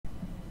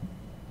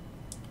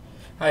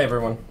Hi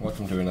everyone,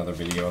 welcome to another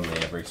video in the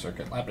Every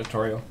Circuit Lab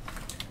tutorial.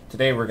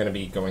 Today we're going to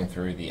be going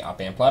through the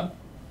Op-Amp lab.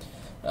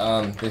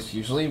 This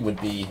usually would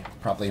be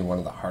probably one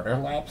of the harder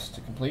labs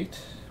to complete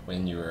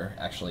when you're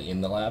actually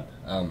in the lab,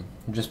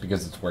 just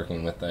because it's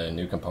working with a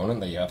new component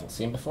that you haven't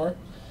seen before.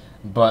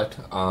 But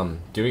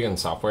doing it in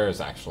software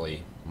is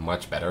actually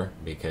much better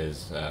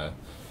because,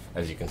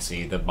 as you can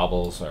see, the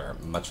bubbles are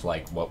much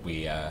like what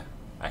we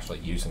actually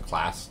use in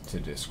class to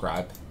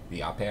describe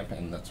the Op-Amp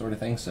and that sort of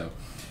thing. So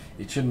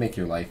it should make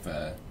your life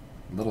a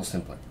little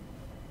simpler.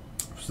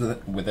 So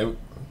that without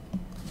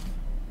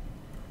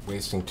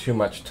wasting too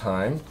much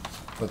time,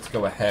 let's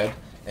go ahead,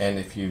 and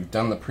if you've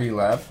done the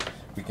pre-lab,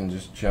 we can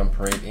just jump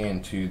right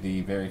into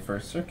the very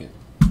first circuit.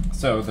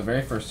 So the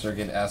very first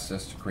circuit asks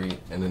us to create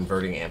an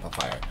inverting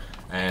amplifier,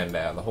 and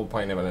the whole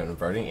point of an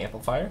inverting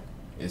amplifier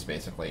is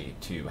basically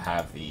to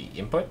have the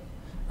input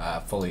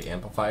fully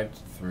amplified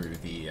through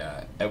the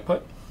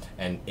output,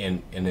 and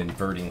in an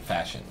inverting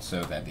fashion,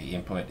 so that the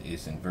input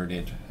is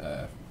inverted,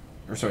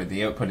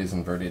 the output is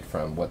inverted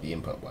from what the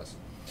input was.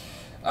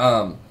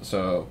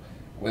 So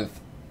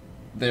with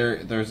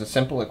there's a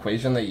simple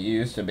equation that you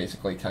use to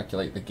basically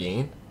calculate the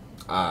gain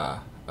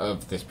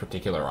of this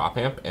particular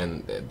op-amp,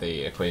 and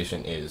the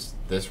equation is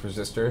this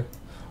resistor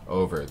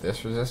over this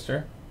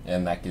resistor,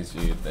 and that gives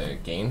you the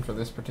gain for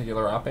this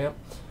particular op-amp.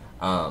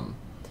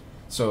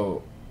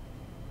 So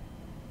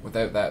with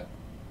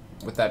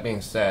that being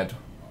said,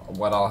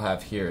 what I'll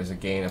have here is a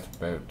gain of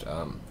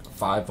about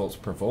 5 volts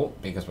per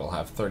volt, because we'll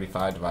have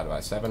 35 divided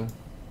by 7,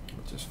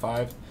 which is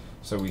 5.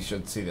 So we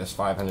should see this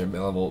 500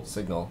 millivolt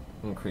signal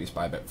increase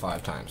by about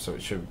 5 times. So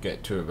it should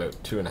get to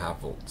about 2.5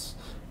 volts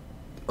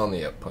on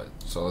the output.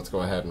 So let's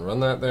go ahead and run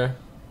that there.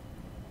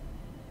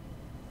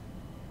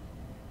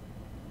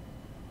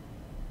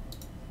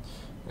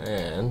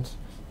 And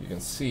you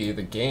can see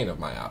the gain of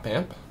my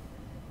op-amp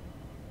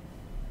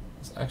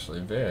is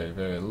actually very,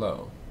 very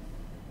low.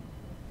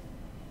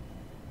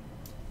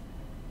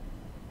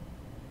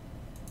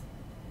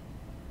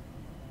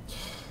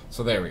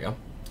 So there we go.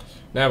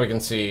 Now we can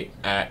see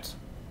at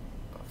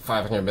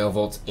 500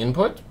 millivolts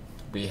input,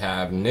 we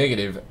have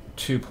negative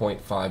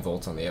 2.5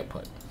 volts on the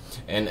output.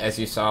 And as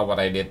you saw what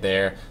I did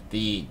there,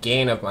 the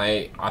gain of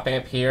my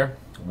op-amp here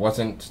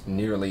wasn't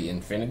nearly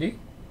infinity,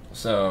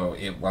 so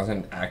it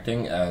wasn't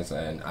acting as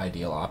an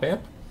ideal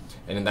op-amp.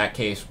 And in that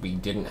case, we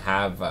didn't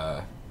have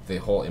the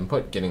whole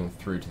input getting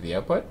through to the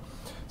output.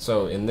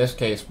 So in this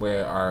case,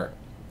 where our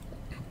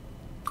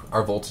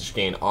voltage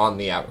gain on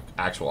the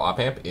actual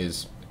op-amp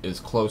is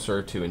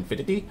closer to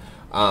infinity,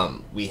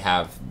 we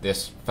have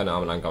this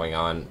phenomenon going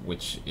on,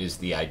 which is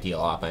the ideal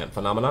op-amp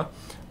phenomena.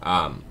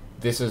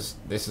 This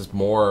is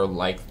more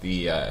like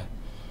the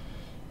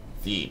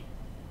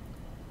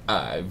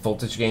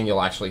voltage gain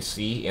you'll actually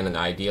see in an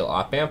ideal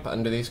op-amp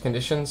under these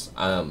conditions,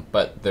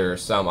 but there are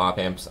some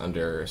op-amps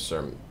under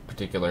some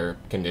particular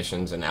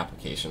conditions and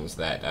applications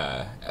that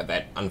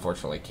that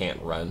unfortunately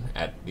can't run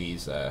at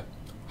these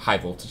high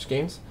voltage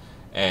gains.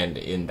 And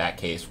in that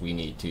case, we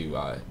need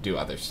to do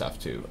other stuff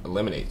to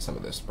eliminate some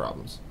of these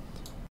problems.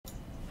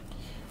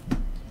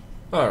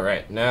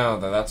 Alright, now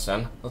that that's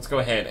done, let's go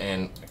ahead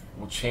and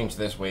we'll change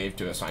this wave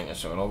to a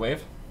sinusoidal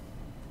wave.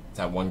 It's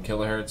at 1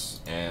 kilohertz,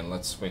 and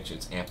let's switch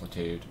its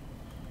amplitude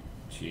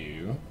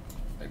to,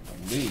 I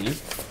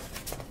believe,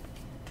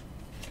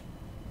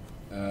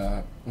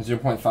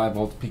 0.5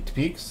 volts peak to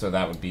peak, so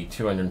that would be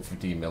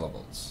 250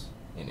 millivolts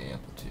in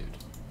amplitude.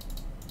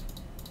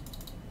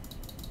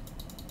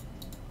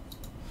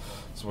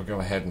 So we'll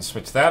go ahead and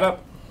switch that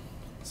up.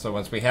 So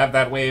once we have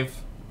that wave,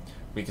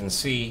 we can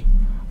see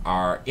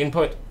our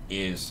input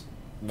is,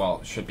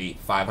 well, should be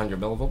 500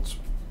 millivolts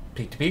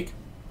peak to peak,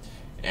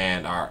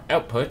 and our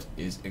output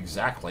is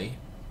exactly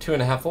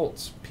 2.5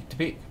 volts peak to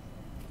peak.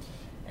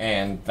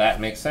 And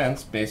that makes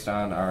sense based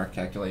on our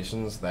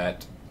calculations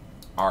that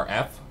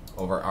RF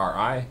over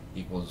RI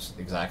equals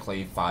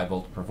exactly 5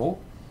 volts per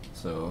volt,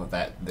 so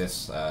that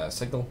this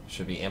signal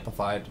should be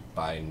amplified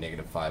by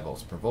negative 5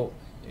 volts per volt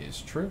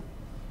is true.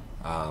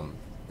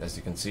 As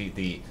you can see,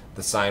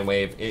 the sine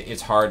wave,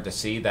 it's hard to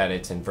see that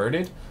it's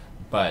inverted,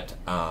 but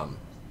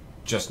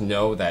just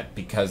know that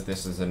because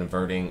this is an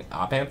inverting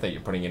op-amp, that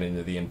you're putting it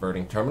into the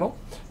inverting terminal,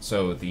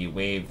 so the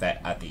wave that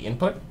at the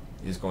input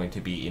is going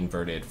to be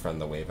inverted from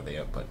the wave of the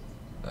output.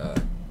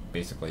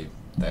 Basically,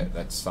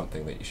 that's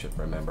something that you should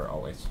remember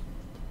always.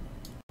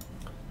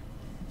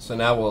 So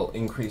now we'll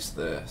increase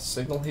the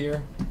signal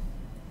here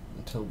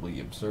until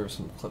we observe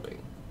some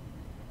clipping.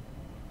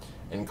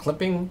 And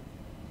clipping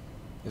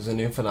is a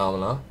new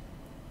phenomena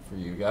for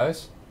you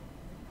guys,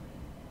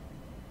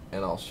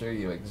 and I'll show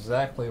you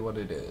exactly what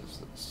it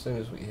is as soon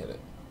as we hit it.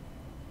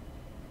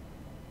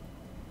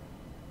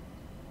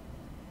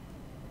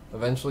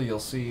 Eventually you'll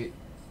see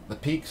the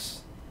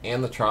peaks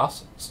and the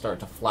troughs start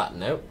to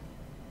flatten out,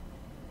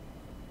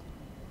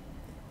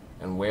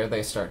 and where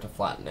they start to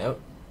flatten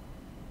out,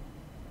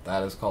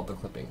 that is called the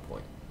clipping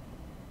point.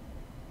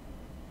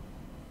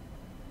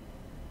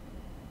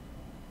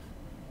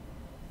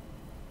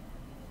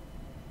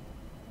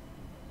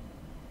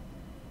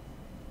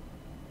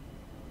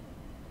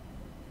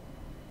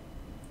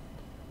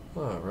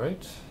 All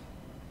right.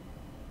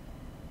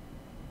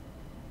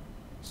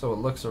 So it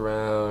looks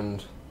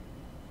around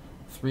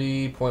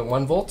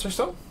 3.1 volts or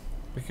so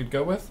we could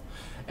go with.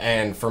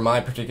 And for my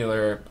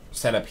particular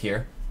setup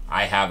here,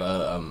 I have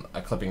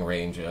a clipping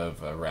range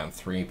of around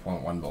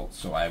 3.1 volts.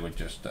 So I would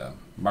just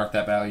mark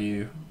that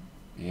value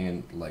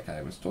in like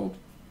I was told.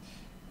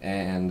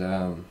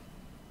 And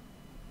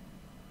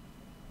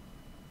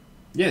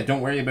yeah,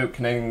 don't worry about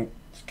connecting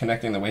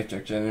the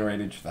wavejet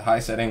generator to the high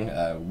setting.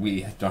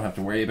 We don't have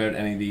to worry about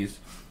any of these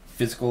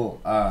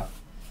physical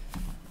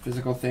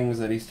things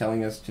that he's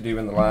telling us to do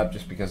in the lab,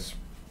 just because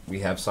we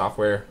have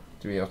software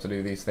to be able to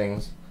do these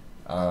things.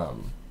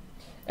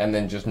 And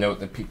then just note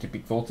the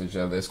peak-to-peak voltage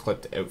of this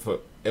clipped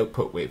output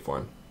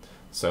waveform.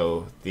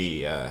 So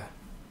the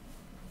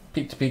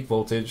peak-to-peak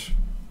voltage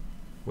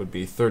would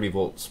be 30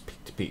 volts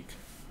peak-to-peak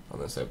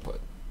on this output.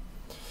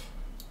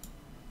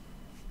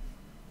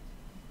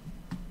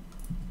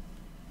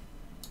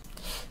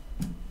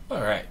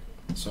 Alright,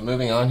 so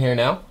moving on here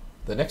now,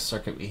 the next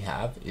circuit we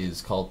have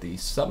is called the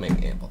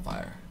summing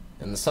amplifier.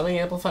 And the summing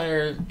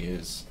amplifier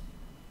is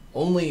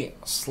only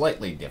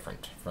slightly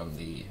different from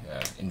the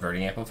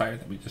inverting amplifier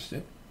that we just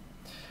did,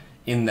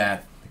 in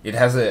that it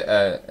has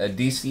a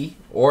DC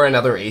or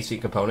another AC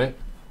component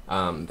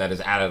that is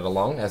added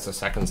along as a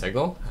second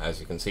signal, as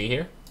you can see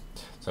here.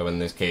 So in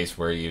this case,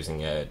 we're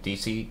using a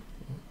DC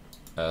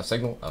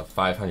signal of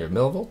 500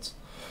 millivolts.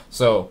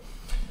 So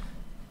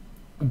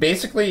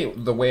basically,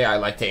 the way I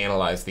like to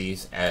analyze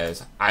these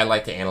is I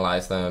like to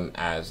analyze them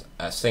as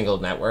a single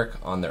network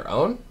on their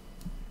own,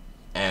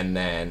 and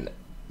then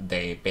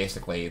they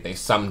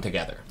sum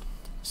together.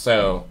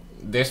 So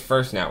this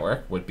first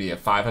network would be a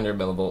 500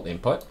 millivolt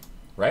input,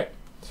 right?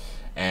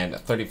 And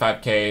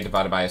 35K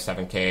divided by a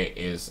 7K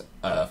is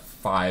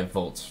 5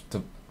 volts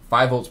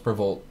per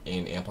volt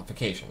in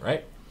amplification,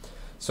 right?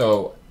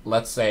 So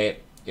let's say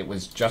it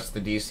was just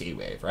the DC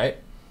wave, right?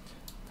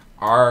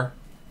 Our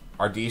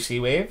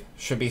DC wave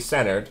should be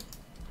centered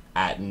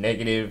at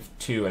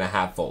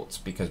 -2.5 volts,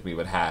 because we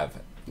would have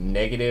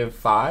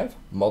 -5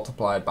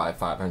 multiplied by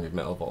 500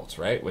 millivolts,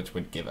 right? Which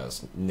would give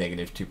us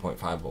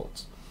 -2.5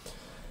 volts.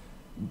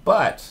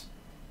 But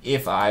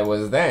if I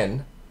was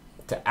then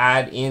to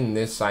add in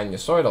this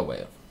sinusoidal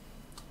wave,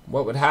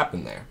 what would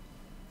happen there?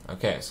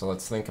 Okay, so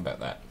let's think about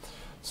that.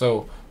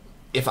 So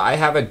if I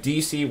have a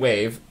DC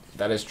wave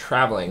that is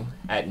traveling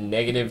at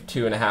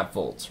 -2.5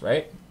 volts,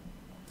 right?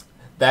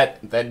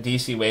 That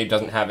DC wave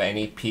doesn't have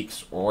any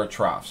peaks or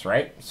troughs,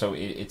 right? So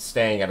it's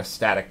staying at a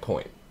static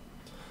point.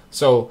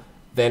 So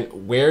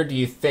then where do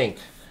you think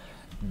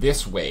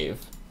this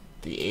wave,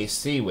 the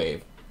AC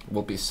wave,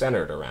 will be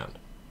centered around?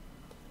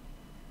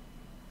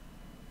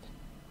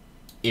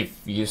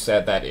 If you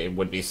said that it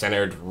would be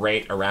centered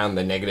right around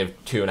the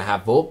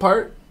 -2.5 volt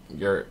part,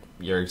 you're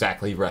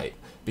exactly right.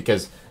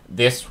 Because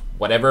this,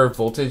 whatever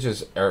voltage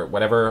is, or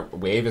whatever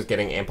wave is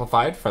getting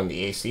amplified from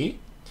the AC,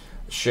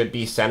 should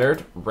be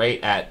centered right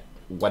at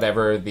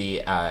whatever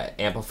the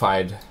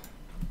amplified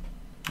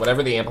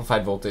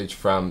voltage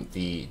from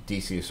the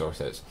DC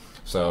source is.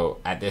 So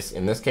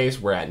in this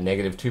case, we're at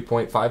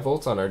 -2.5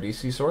 volts on our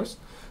DC source.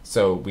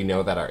 So we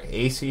know that our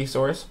AC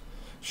source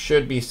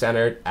should be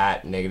centered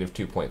at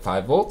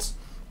 -2.5 volts,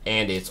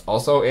 and it's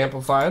also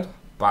amplified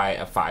by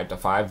a 5 to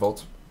 5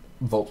 volts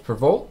per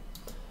volt.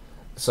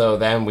 So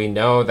then we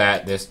know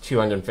that this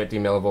 250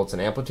 millivolts in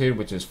amplitude,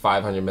 which is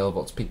 500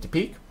 millivolts peak to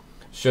peak,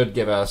 should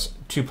give us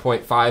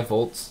 2.5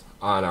 volts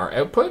on our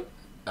output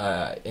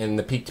in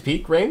the peak to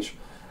peak range,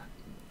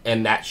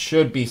 and that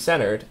should be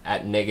centered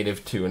at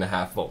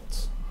 -2.5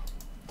 volts.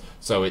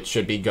 So it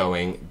should be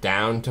going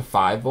down to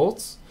 5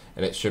 volts,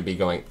 and it should be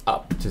going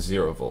up to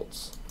 0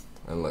 volts.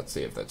 And let's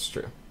see if that's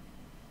true.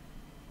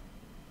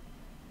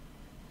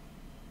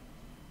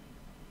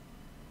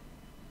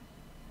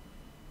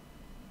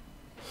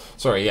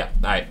 Sorry, yeah,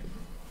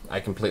 I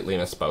completely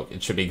misspoke.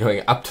 It should be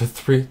going up to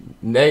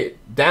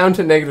down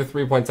to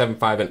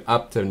 -3.75 and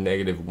up to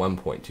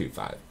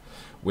 -1.25,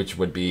 which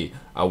would be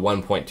a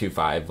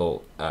 1.25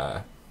 volt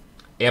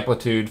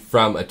amplitude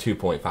from a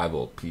 2.5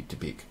 volt peak to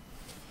peak.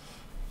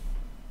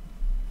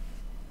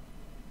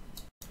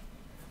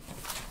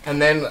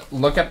 And then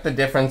look up the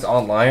difference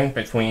online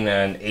between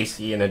an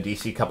AC and a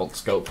DC coupled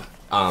scope.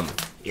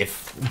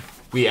 If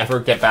we ever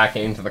get back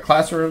into the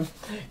classroom,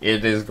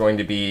 it is going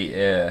to be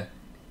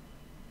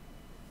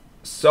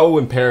so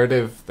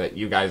imperative that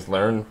you guys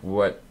learn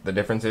what the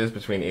difference is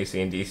between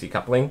AC and DC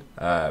coupling,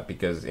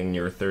 because in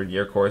your third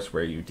year course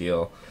where you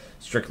deal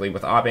strictly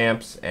with op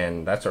amps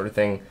and that sort of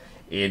thing,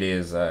 it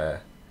is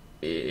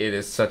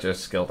such a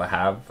skill to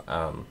have.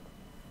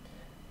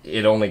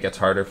 It only gets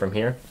harder from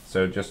here,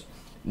 so just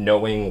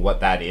knowing what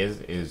that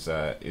is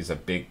a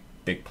big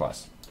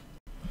plus.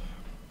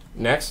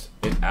 Next,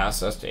 it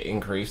asks us to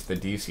increase the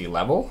DC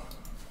level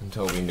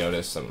until we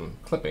notice some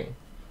clipping,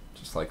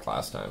 just like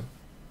last time.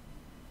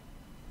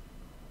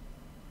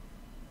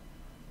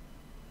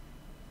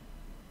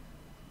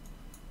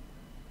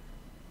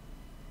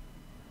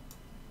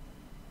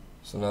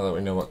 So now that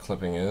we know what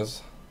clipping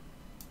is,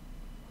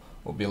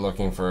 we'll be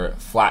looking for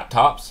flat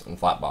tops and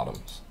flat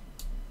bottoms.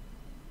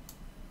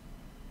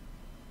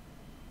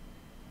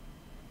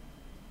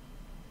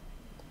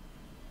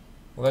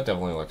 Well, that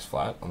definitely looks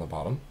flat on the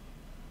bottom.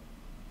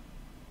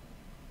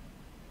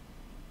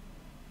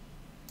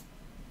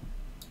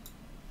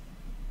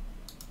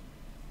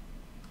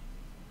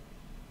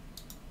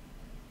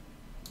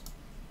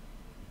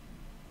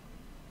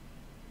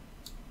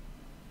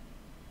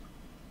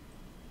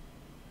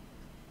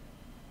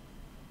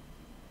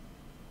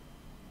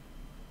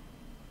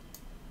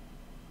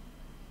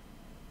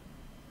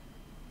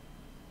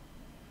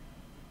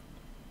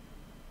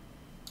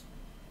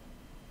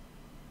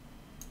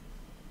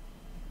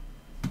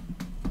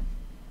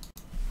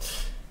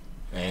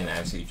 And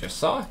as you just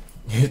saw,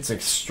 it's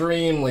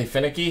extremely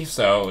finicky,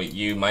 so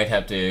you might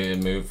have to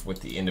move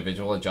with the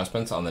individual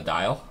adjustments on the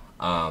dial.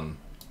 And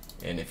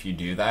if you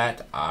do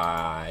that,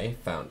 I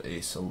found a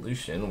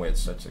solution where it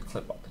sets a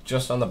clip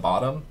just on the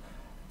bottom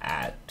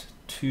at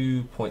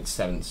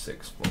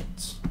 2.76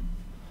 volts.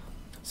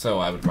 So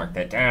I would mark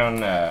that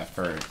down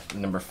for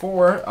number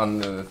 4 on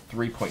the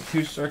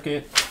 3.2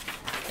 circuit,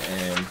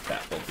 and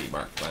that will be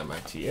marked by my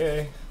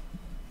TA.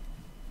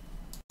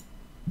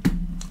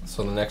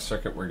 So the next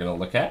circuit we're going to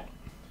look at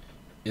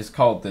is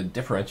called the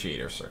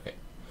differentiator circuit.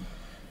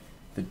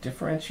 The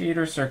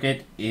differentiator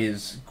circuit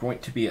is going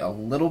to be a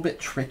little bit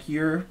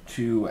trickier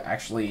to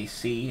actually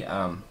see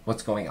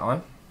what's going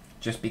on,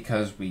 just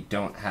because we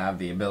don't have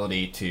the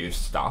ability to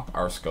stop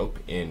our scope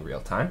in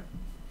real time.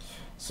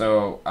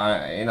 So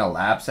in a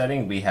lab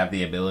setting, we have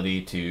the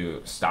ability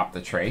to stop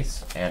the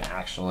trace and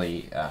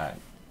actually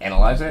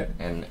analyze it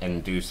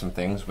and do some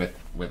things with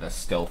a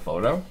still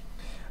photo.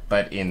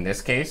 But in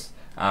this case,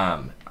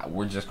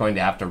 we're just going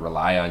to have to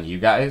rely on you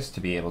guys to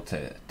be able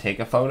to take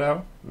a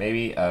photo,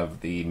 maybe,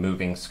 of the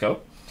moving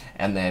scope,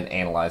 and then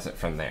analyze it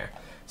from there.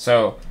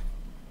 So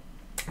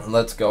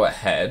let's go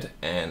ahead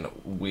and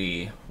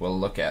we will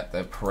look at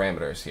the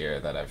parameters here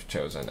that I've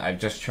chosen. I've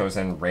just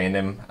chosen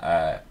random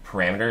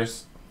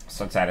parameters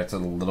such that it's a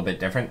little bit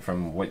different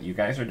from what you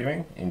guys are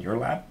doing in your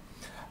lab.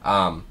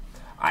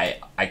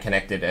 I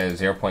connected a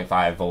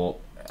 0.5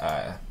 volt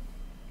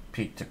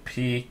peak to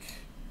peak.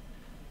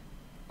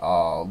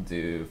 I'll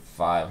do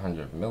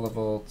 500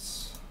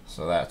 millivolts,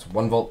 so that's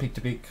 1 volt peak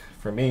to peak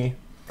for me,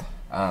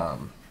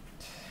 and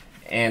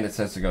it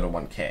says to go to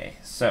 1K,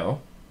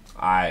 so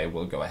I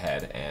will go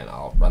ahead and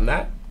I'll run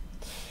that,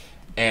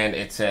 and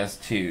it says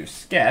to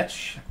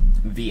sketch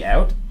V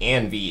out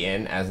and V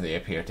in as they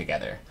appear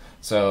together.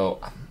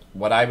 So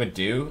what I would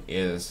do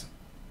is,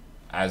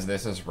 as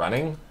this is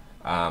running,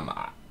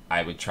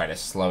 I would try to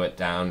slow it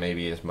down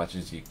maybe as much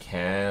as you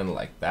can,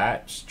 like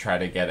that. Just try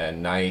to get a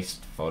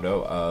nice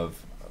photo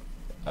of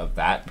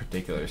that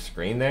particular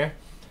screen there.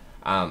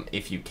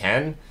 If you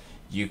can,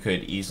 you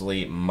could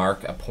easily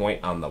mark a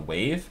point on the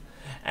wave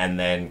and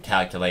then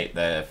calculate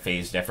the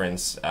phase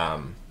difference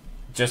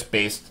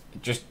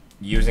just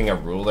using a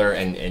ruler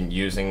and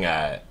using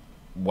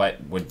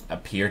what would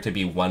appear to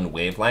be one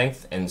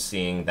wavelength, and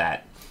seeing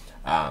that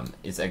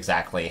is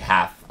exactly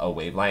half a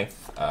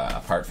wavelength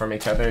apart from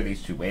each other,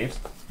 these two waves.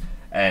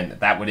 And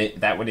that would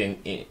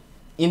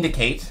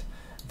indicate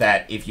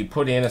that if you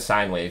put in a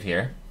sine wave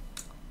here,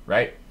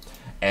 right,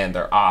 and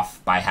they're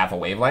off by half a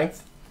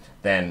wavelength,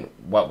 then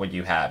what would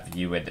you have?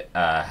 You would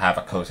have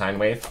a cosine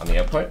wave on the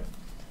output.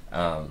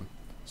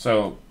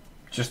 So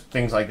just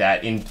things like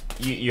that.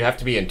 You have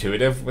to be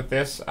intuitive with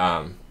this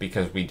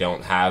because we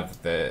don't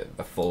have the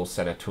full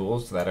set of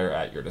tools that are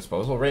at your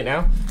disposal right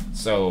now.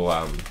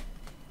 So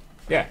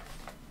yeah,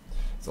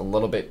 it's a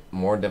little bit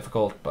more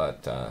difficult,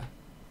 but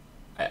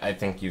I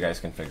think you guys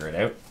can figure it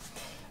out.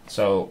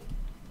 So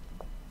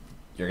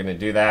you're going to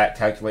do that,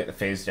 calculate the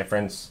phase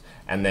difference,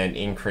 and then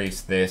increase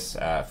this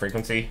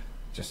frequency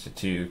just to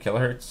 2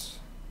 kilohertz.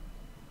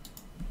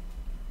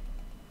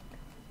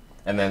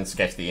 And then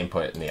sketch the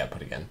input and the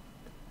output again.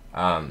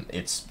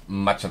 It's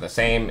much of the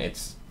same,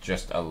 it's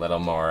just a little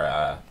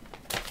more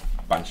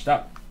bunched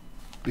up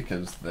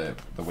because the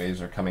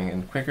waves are coming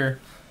in quicker.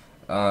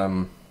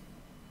 Yeah,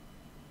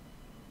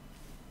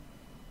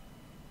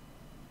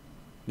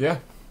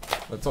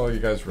 that's all you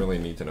guys really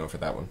need to know for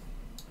that one.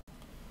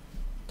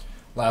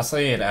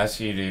 Lastly, it asks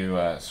you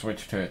to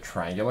switch to a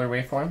triangular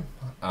waveform.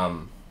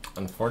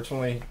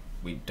 Unfortunately,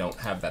 we don't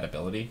have that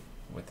ability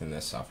within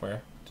this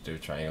software to do a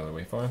triangular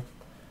waveform.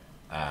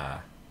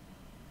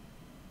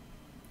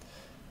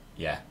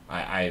 Yeah,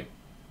 I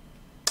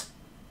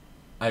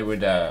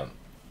would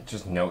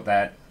just note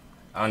that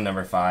on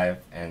number 5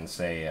 and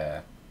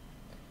say,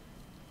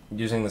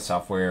 using the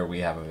software we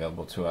have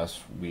available to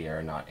us, we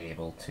are not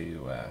able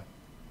to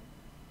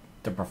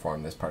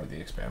perform this part of the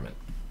experiment.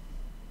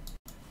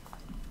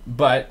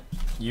 But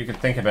you could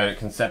think about it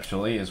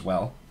conceptually as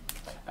well.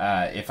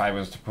 If I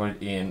was to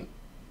put in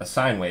a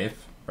sine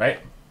wave,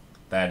 right,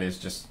 that is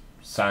just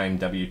sine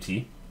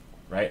WT,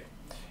 right?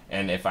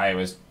 And if I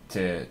was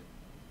to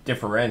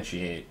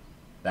differentiate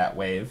that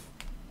wave,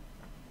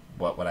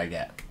 what would I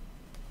get,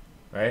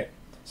 right?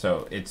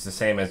 So it's the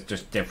same as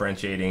just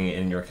differentiating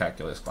in your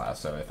calculus class.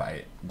 So if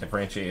I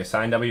differentiate a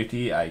sine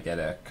WT, I get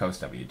a cos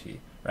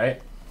WT,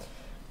 right?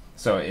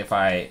 So if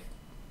I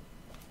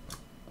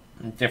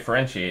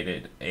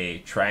differentiated a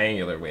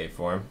triangular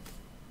waveform,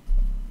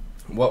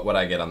 what would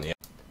I get on the end?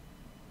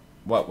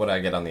 what would I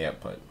get on the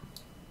output?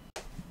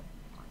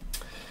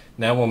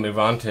 Now we'll move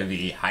on to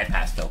the high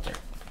pass filter.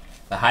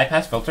 The high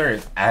pass filter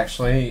is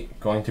actually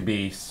going to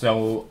be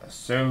so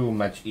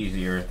much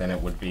easier than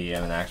it would be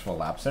in an actual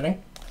lab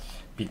setting,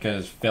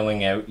 because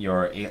filling out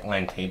your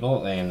 8-line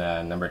table in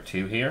number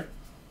 2 here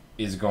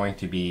is going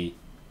to be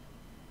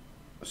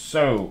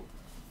so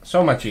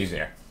much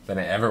easier than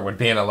it ever would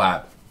be in a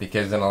lab,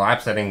 because in a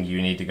lab setting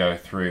you need to go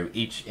through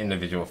each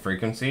individual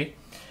frequency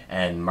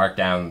and mark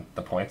down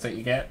the points that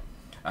you get.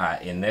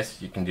 In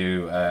this, you can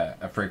do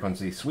a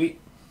frequency sweep,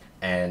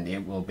 and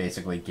it will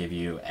basically give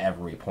you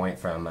every point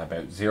from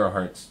about 0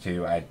 hertz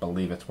to, I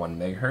believe it's 1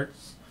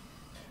 megahertz.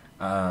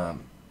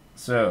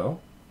 So,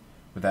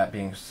 with that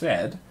being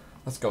said,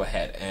 let's go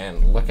ahead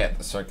and look at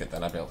the circuit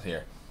that I built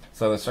here.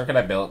 So the circuit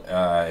I built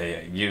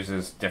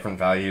uses different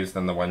values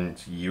than the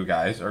ones you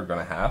guys are going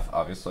to have,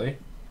 obviously.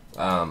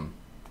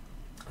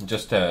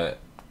 Just to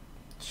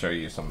show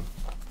you some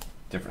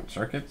different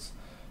circuits.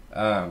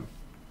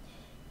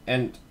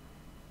 And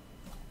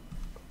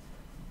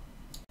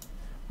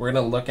we're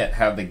going to look at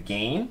how the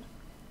gain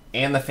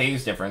and the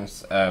phase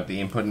difference of the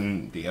input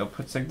and the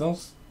output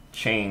signals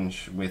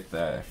change with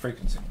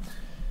frequency.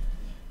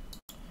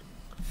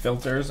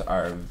 Filters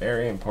are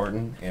very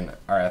important in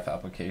RF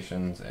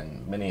applications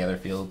and many other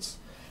fields,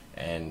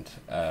 and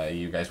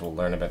you guys will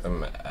learn about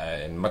them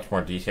in much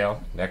more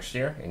detail next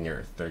year in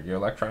your 3rd year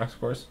electronics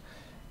course,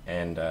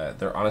 and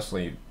they're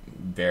honestly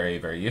very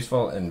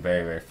useful and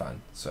very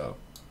fun. So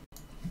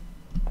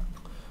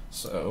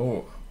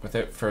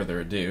without further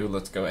ado,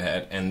 let's go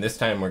ahead, and this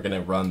time we're going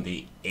to run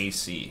the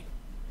AC.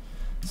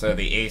 So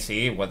the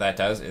AC, what that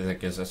does is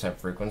it gives us a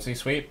frequency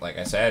sweep, like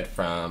I said,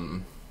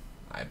 from,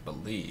 I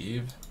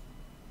believe,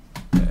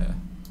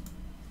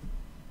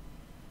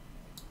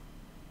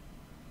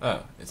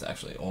 oh, it's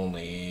actually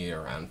only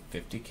around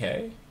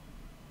 50K?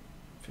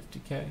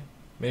 50K?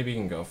 Maybe you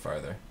can go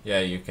farther. Yeah,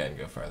 you can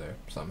go farther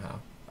somehow.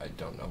 I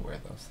don't know where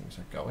those things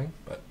are going,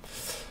 but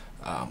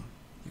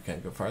you can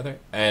go farther.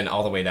 And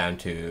all the way down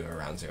to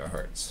around 0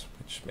 hertz,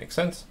 which makes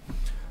sense.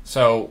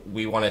 So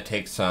we want to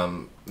take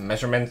some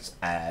measurements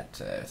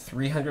at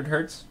 300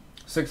 hertz,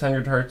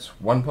 600 hertz,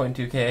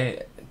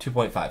 1.2K,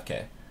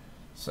 2.5K.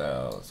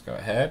 So let's go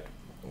ahead.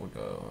 We'll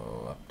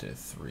go up to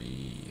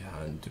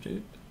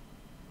 300.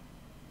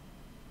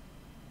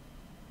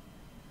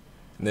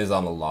 And this is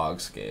on a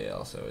log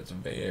scale, so it's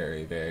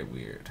very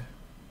weird.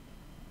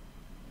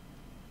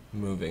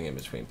 Moving in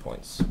between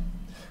points.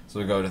 So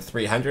we go to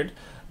 300.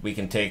 We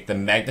can take the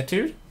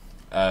magnitude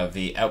of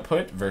the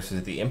output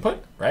versus the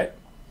input, right?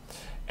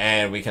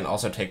 And we can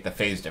also take the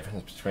phase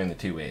difference between the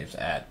 2 waves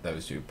at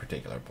those 2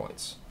 particular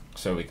points.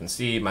 So we can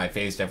see my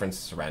phase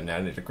difference is around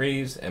 90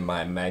 degrees, and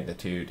my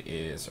magnitude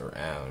is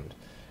around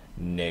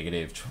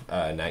negative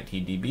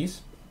 19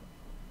 dBs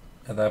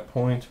at that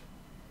point.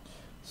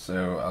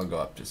 So I'll go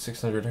up to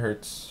 600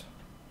 hertz.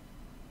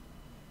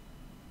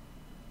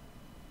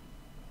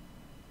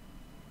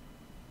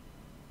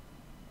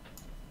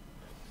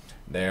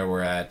 There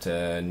we're at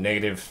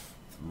negative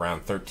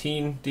around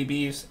 13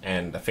 dBs,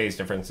 and the phase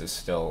difference is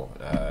still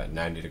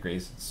 90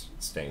 degrees. It's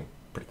staying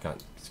pretty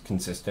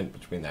consistent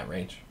between that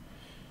range.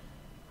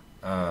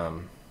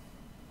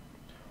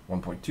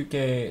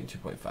 1.2K and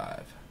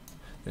 2.5.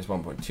 There's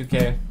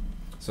 1.2K.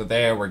 So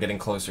there we're getting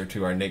closer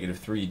to our negative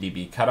 3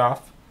 dB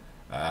cutoff.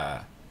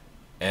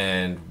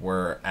 And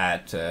we're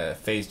at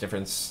phase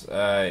difference.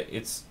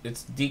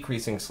 It's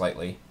decreasing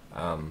slightly,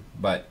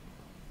 but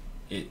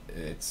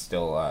it's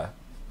still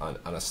on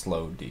a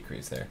slow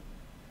decrease there.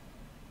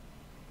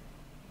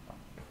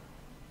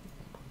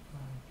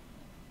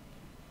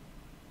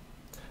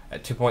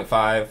 At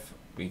 2.5,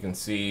 we can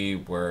see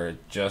we're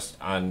just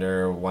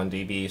under 1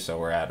 dB, so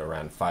we're at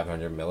around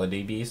 500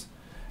 millidBs,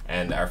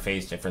 and our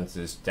phase difference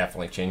is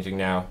definitely changing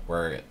now.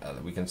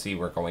 We can see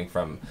we're going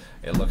from,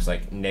 it looks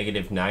like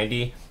negative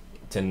 90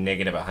 to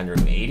negative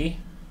 180.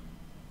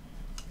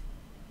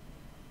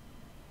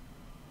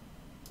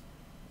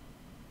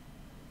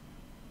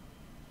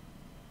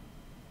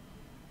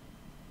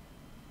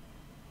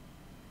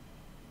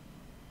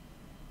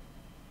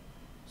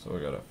 So we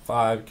go to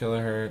 5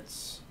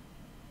 kilohertz.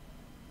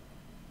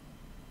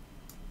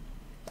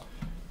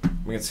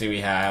 We can see we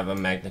have a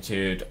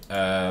magnitude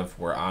of,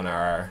 we're on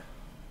our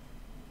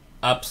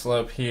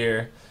upslope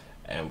here,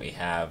 and we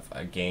have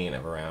a gain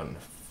of around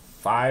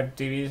 5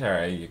 dBs,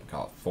 or you can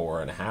call it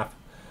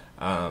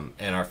 4.5.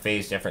 And our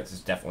phase difference is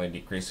definitely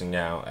decreasing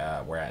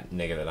now. We're at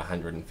negative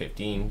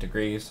 115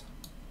 degrees.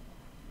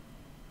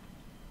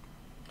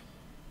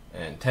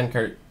 And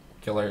 10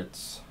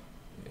 kilohertz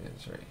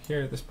is right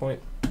here at this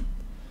point.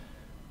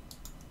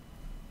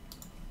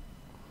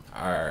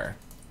 Our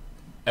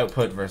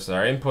output versus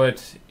our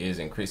input is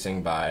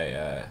increasing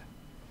by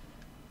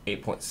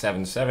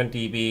 8.77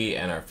 dB,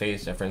 and our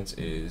phase difference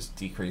is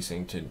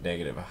decreasing to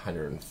negative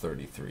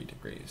 133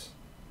 degrees.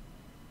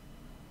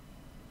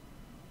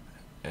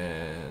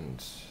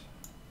 And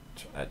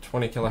at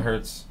 20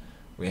 kilohertz,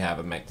 we have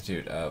a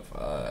magnitude of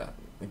a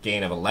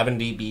gain of 11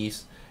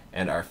 dBs,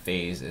 and our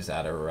phase is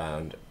at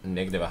around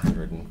negative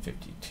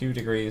 152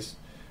 degrees.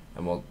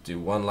 And we'll do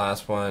one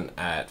last one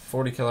at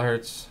 40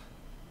 kilohertz,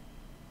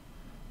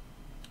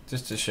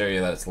 just to show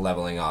you that it's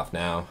leveling off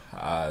now.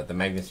 The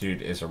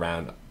magnitude is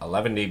around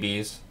 11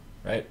 dBs,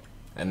 right?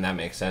 And that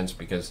makes sense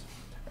because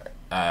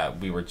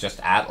we were just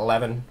at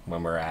 11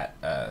 when we're at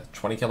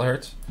 20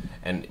 kilohertz,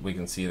 and we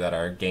can see that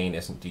our gain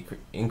isn't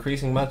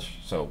increasing much.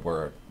 So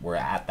we're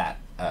at that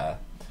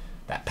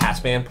that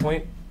passband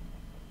point,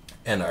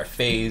 and our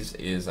phase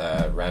is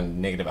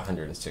around negative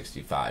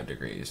 165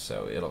 degrees.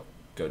 So it'll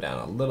go down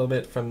a little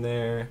bit from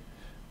there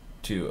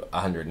to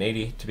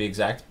 180 to be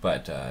exact,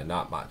 but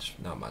not much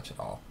at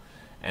all.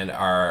 And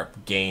our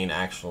gain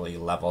actually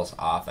levels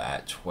off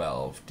at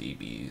 12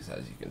 dBs,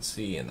 as you can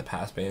see in the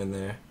passband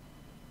there.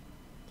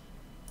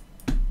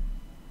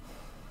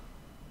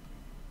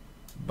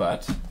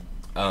 But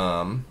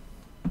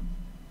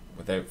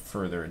without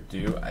further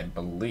ado, I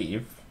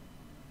believe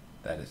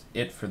that is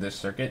it for this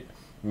circuit.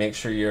 Make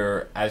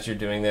sure as you're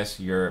doing this,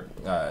 you're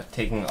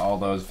taking all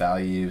those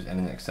values in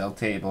an Excel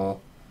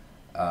table,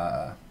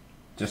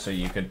 just so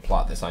you could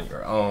plot this on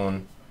your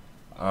own.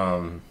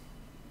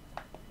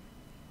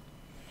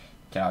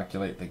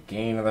 Calculate the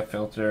gain of the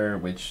filter,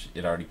 which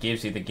it already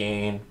gives you the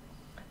gain,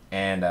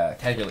 and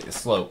calculate the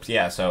slopes.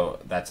 Yeah, so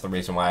that's the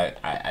reason why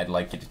I'd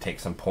like you to take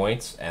some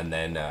points, and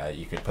then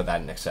you could put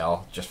that in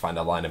Excel. Just find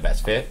a line of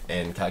best fit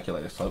and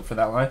calculate a slope for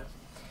that line,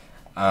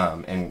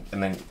 and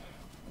then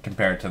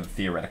compare it to the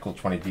theoretical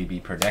 20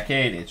 dB per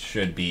decade. It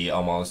should be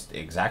almost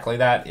exactly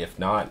that. If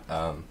not,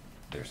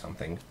 there's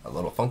something a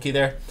little funky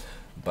there,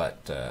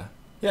 but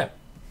yeah.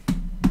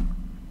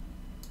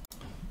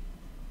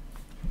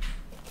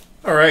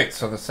 Alright,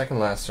 so the second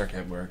last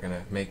circuit we're going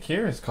to make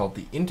here is called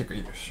the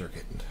integrator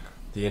circuit.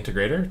 The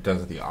integrator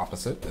does the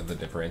opposite of the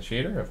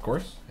differentiator, of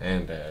course,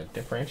 and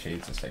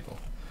differentiates a signal.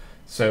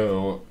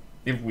 So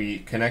if we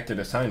connected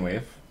a sine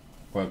wave,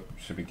 what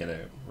should we get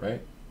out, right?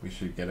 We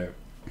should get out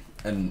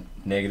a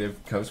negative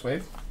cos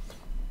wave.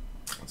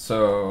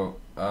 So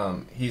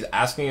he's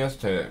asking us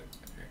to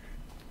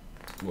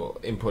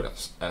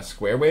input a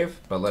square wave,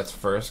 but let's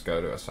first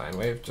go to a sine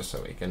wave just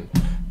so we can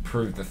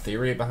prove the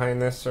theory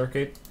behind this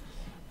circuit.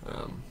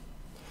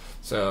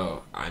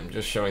 So I'm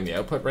just showing the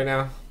output right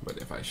now, but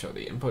if I show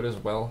the input as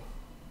well,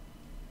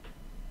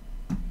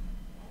 and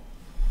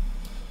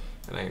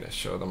I'm going to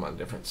show them on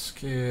different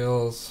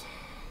scales.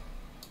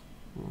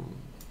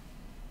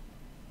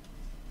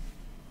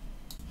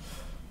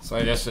 So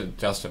I just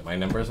adjusted my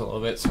numbers a little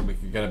bit so we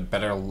could get a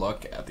better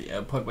look at the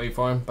output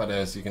waveform, but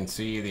as you can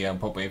see, the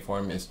output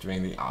waveform is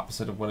doing the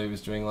opposite of what it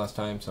was doing last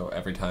time. So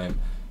every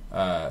time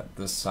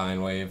the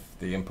sine wave,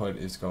 the input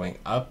is going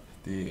up,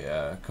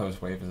 the cos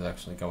wave is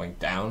actually going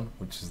down,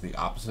 which is the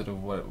opposite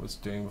of what it was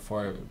doing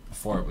before.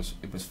 Before it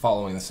was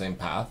following the same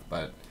path,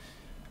 but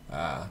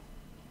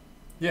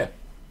yeah.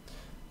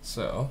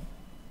 So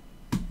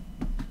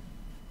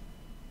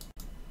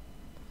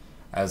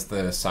as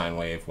the sine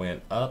wave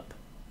went up,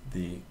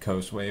 the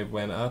cos wave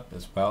went up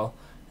as well,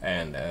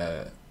 and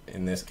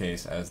in this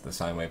case, as the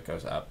sine wave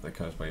goes up, the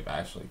cos wave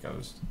actually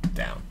goes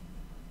down.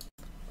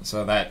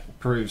 So that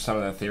proves some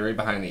of the theory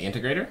behind the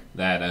integrator,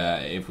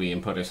 that if we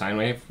input a sine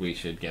wave, we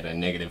should get a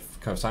negative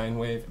cosine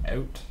wave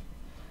out.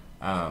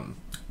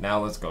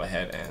 Now let's go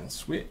ahead and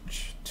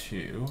switch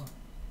to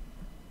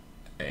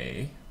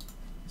a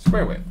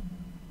square wave.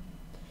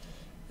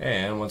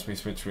 And once we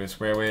switch to a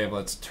square wave,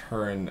 let's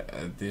turn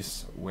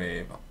this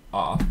wave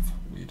off.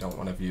 We don't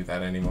want to view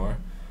that anymore.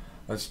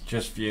 Let's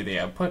just view the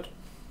output.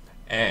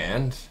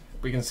 And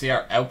we can see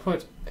our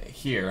output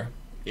here.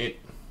 It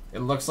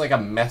looks like a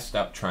messed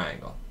up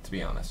triangle, to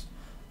be honest.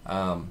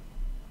 I'm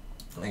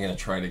going to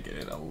try to get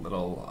it a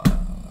little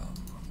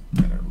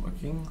better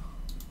looking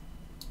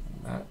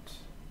than that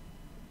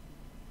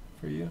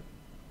for you.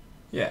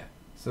 Yeah,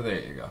 so there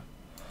you go.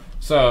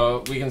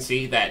 So we can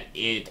see that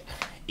it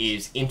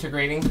is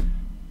integrating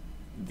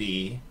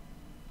the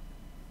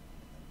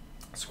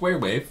square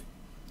wave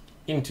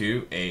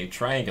into a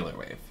triangular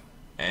wave.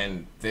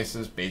 And this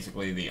is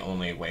basically the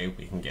only way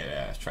we can get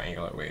a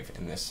triangular wave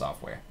in this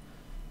software.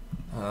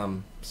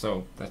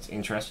 So that's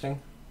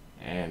interesting,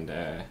 and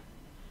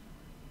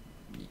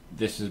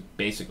this is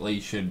basically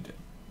should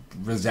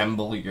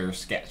resemble your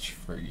sketch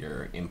for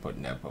your input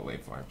and output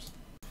waveforms.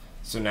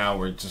 So now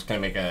we're just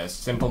going to make a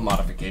simple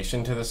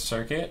modification to this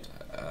circuit.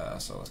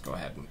 So let's go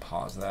ahead and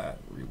pause that,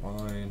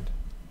 rewind,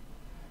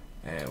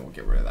 and we'll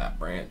get rid of that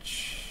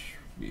branch.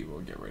 We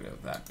will get rid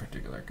of that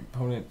particular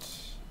component,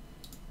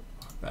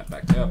 lock that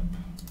back up,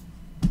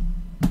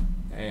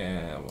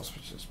 and we'll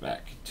switch this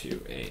back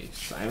to a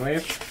sine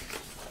wave.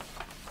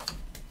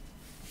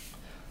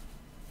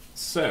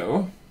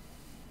 So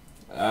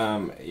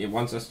it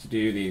wants us to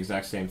do the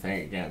exact same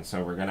thing again.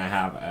 So we're going to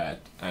have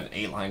an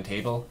 8-line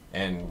table,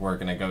 and we're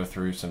going to go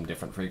through some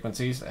different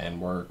frequencies,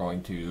 and we're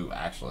going to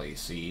actually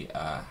see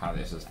how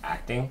this is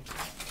acting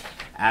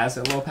as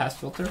a low-pass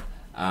filter.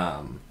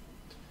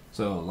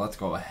 So let's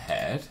go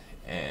ahead,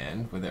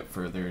 and without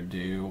further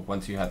ado,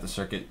 once you have the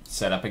circuit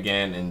set up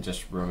again, and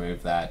just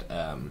remove that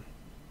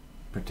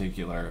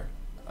particular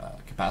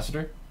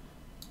capacitor,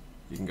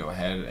 you can go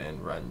ahead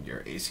and run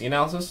your AC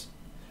analysis.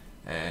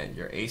 and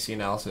your AC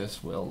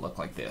analysis will look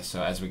like this.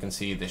 So as we can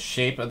see, the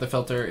shape of the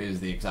filter is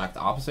the exact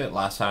opposite.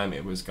 Last time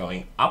it was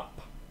going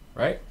up,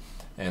 right?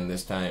 And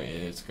this time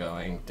it's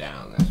going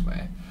down this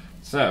way.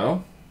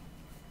 So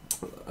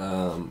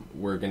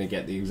we're going to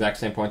get the exact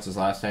same points as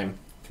last time: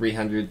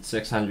 300,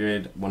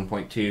 600,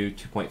 1.2,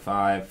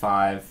 2.5,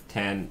 5,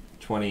 10,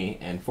 20,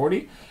 and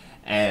 40.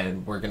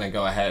 And we're going to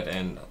go ahead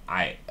and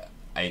I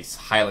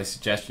highly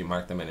suggest you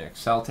mark them in an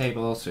Excel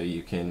table so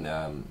you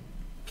can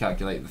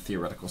calculate the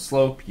theoretical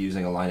slope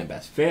using a line of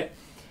best fit.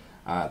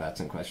 That's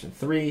in question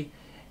 3.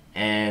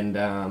 And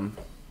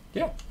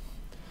yeah,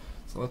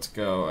 so let's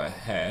go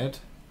ahead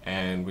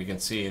and we can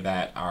see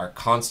that our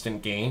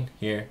constant gain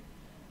here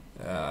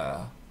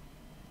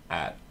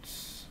at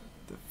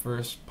the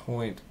first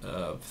point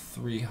of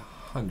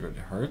 300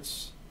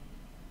 hertz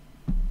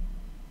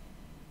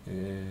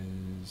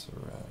is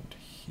around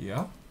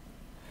here,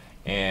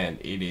 and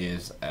it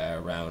is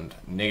around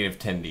negative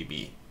 10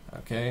 dB.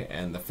 Okay,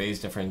 and the phase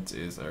difference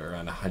is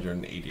around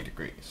 180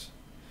 degrees.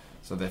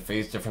 So the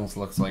phase difference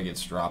looks like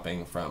it's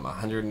dropping from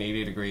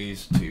 180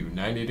 degrees to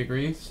 90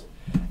 degrees,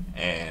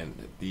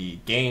 and the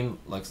gain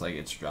looks like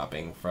it's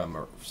dropping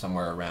from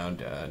somewhere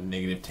around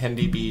negative 10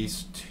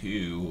 dBs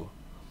to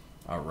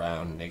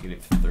around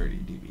negative 30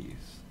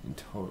 dBs in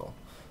total.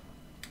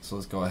 So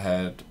let's go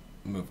ahead,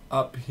 move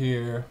up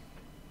here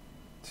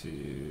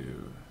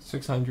to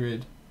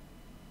 600.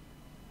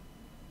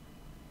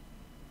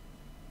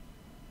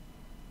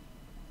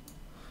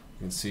 You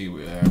can see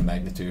our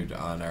magnitude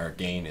on our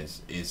gain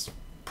is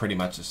pretty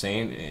much the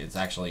same. It's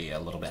actually a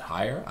little bit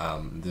higher.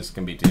 This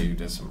can be due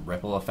to some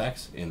ripple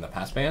effects in the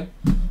passband,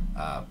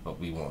 but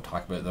we won't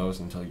talk about those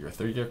until your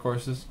third-year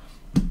courses.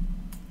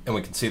 And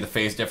we can see the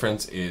phase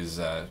difference is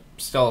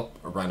still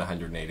around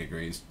 180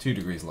 degrees, 2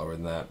 degrees lower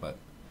than that, but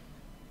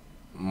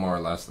more or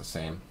less the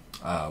same.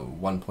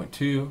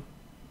 1.2,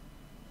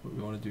 what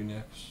we want to do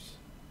next?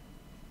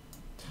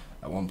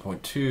 At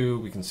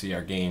 1.2, we can see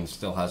our gain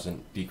still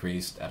hasn't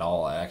decreased at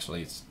all.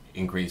 Actually, it's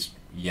increased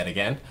yet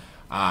again.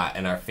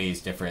 And our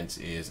phase difference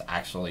is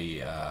actually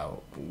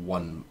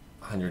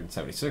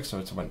 176, so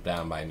it's went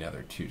down by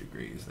another 2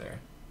 degrees there.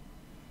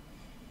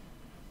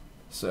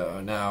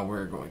 So now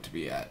we're going to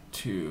be at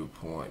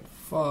 2.5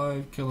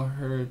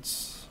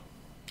 kilohertz.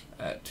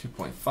 At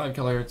 2.5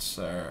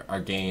 kilohertz, our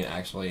gain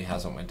actually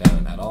hasn't went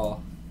down at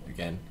all.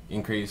 Again,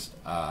 increased,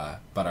 but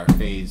our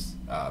phase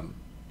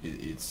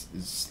it's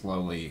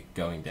slowly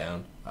going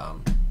down.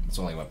 It's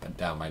only went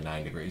down by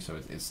 9 degrees, so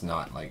it's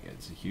not like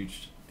it's a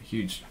huge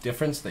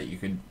difference that you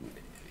could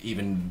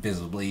even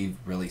visibly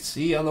really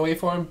see on the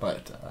waveform,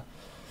 but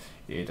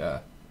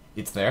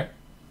it's there.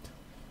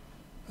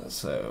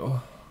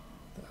 So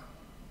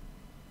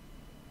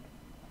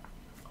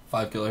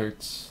 5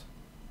 kilohertz.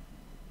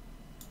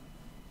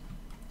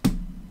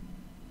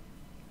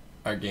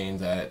 Our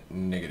gain's at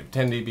negative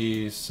 10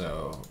 dBs,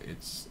 so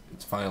it's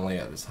finally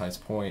at this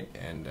highest point,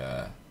 and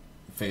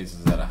phase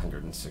is at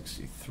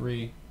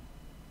 163.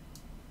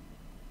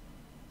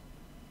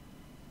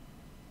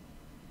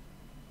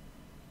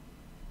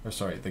 Or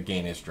sorry, the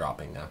gain is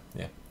dropping now.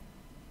 Yeah.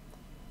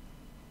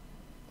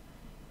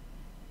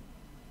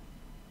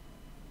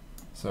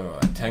 So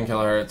at 10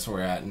 kilohertz,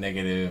 we're at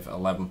negative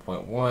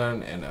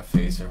 11.1 and a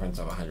phase difference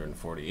of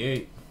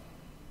 148.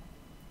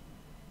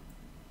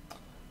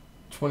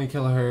 20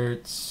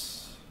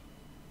 kilohertz.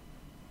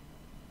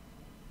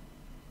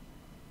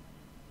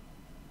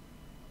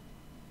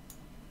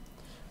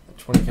 At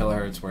 20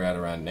 kilohertz, we're at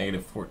around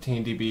negative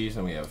 14 dBs,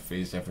 and we have a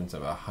phase difference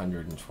of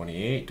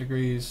 128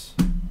 degrees.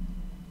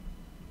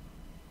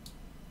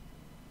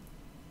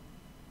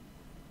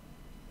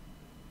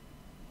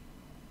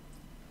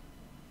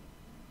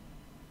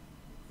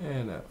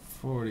 And at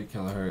 40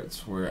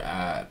 kilohertz, we're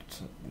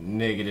at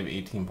negative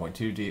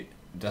 18.2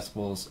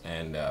 decibels,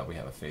 and we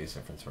have a phase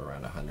difference of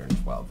around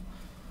 112.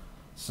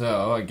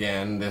 So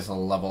again, this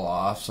will level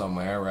off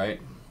somewhere, right?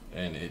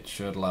 And it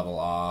should level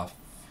off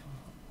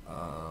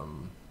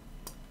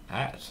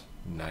at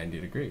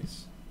 90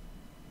 degrees.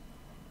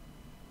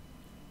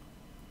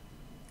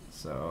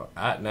 So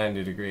at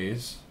 90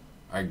 degrees,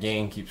 our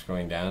gain keeps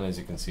going down, as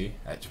you can see,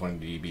 at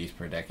 20 dBs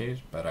per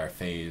decade, but our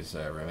phase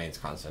remains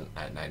constant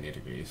at 90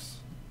 degrees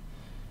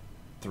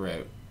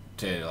throughout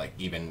to like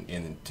even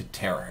into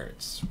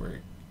terahertz. We're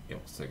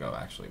able to go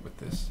actually with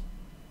this.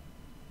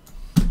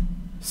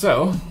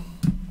 So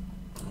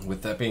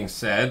with that being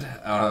said,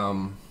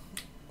 the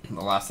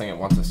last thing it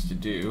wants us to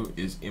do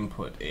is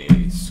input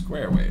a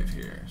square wave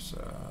here. So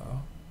let's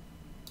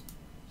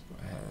go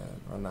ahead,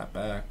 run that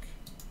back,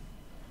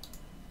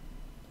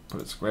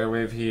 put a square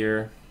wave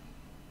here,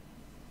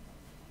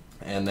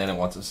 and then it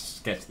wants us to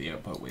sketch the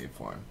output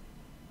waveform.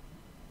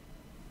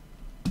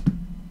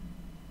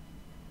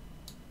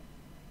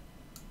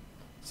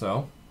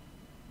 So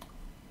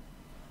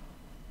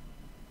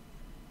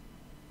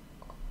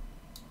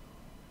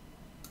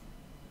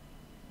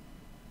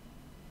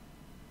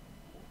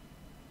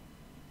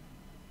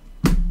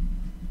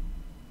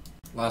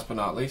last but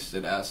not least,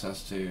 it asks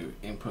us to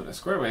input a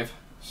square wave.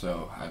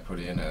 So I put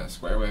in a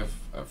square wave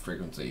of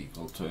frequency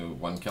equal to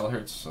 1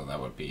 kilohertz, so that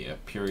would be a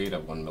period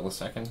of 1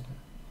 millisecond.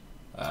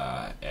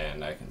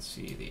 And I can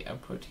see the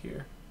output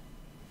here.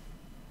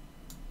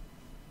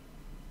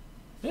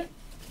 Yeah.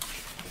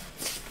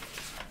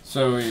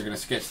 So you're going to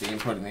sketch the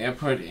input and the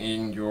output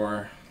in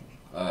your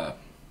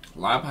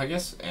lab, I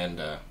guess, and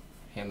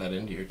hand that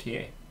into your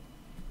TA.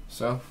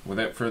 So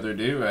without further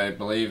ado, I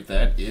believe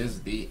that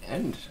is the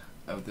end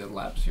of the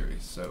lab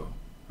series. So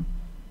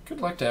good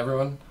luck to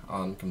everyone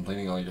on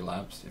completing all your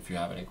labs. If you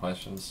have any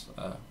questions,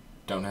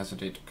 don't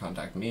hesitate to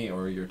contact me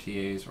or your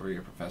TAs or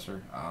your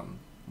professor.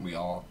 We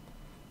all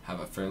have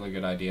a fairly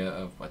good idea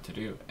of what to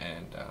do,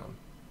 and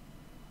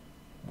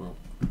we're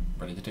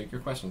ready to take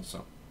your questions,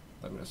 so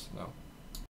let us know.